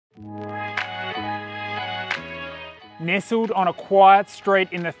Nestled on a quiet street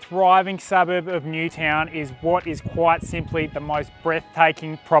in the thriving suburb of Newtown is what is quite simply the most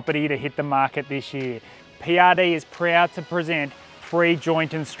breathtaking property to hit the market this year. PRD is proud to present 3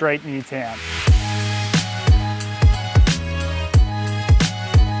 Joynton Street, Newtown.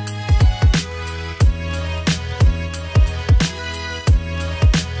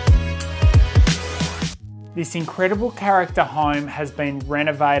 This incredible character home has been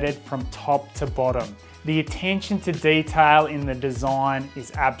renovated from top to bottom. The attention to detail in the design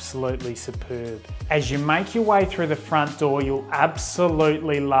is absolutely superb. As you make your way through the front door, you'll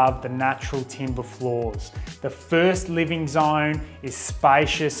absolutely love the natural timber floors. The first living zone is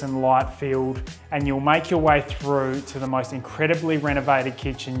spacious and light-filled, and you'll make your way through to the most incredibly renovated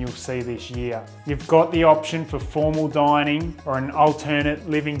kitchen you'll see this year. You've got the option for formal dining or an alternate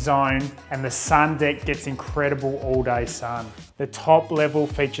living zone, and the sun deck gets incredible all-day sun. The top level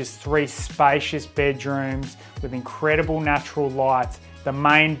features 3 spacious bedrooms with incredible natural light. The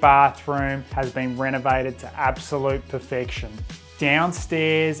main bathroom has been renovated to absolute perfection.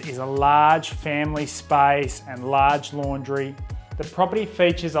 Downstairs is a large family space and large laundry. The property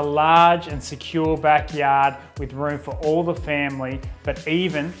features a large and secure backyard with room for all the family, but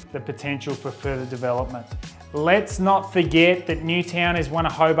even the potential for further development. Let's not forget that Newtown is one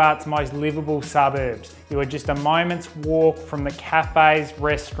of Hobart's most livable suburbs. You are just a moment's walk from the cafes,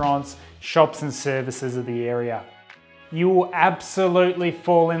 restaurants, shops and services of the area. You will absolutely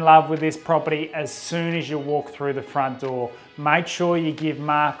fall in love with this property as soon as you walk through the front door. Make sure you give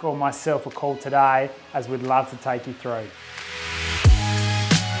Mark or myself a call today, as we'd love to take you through.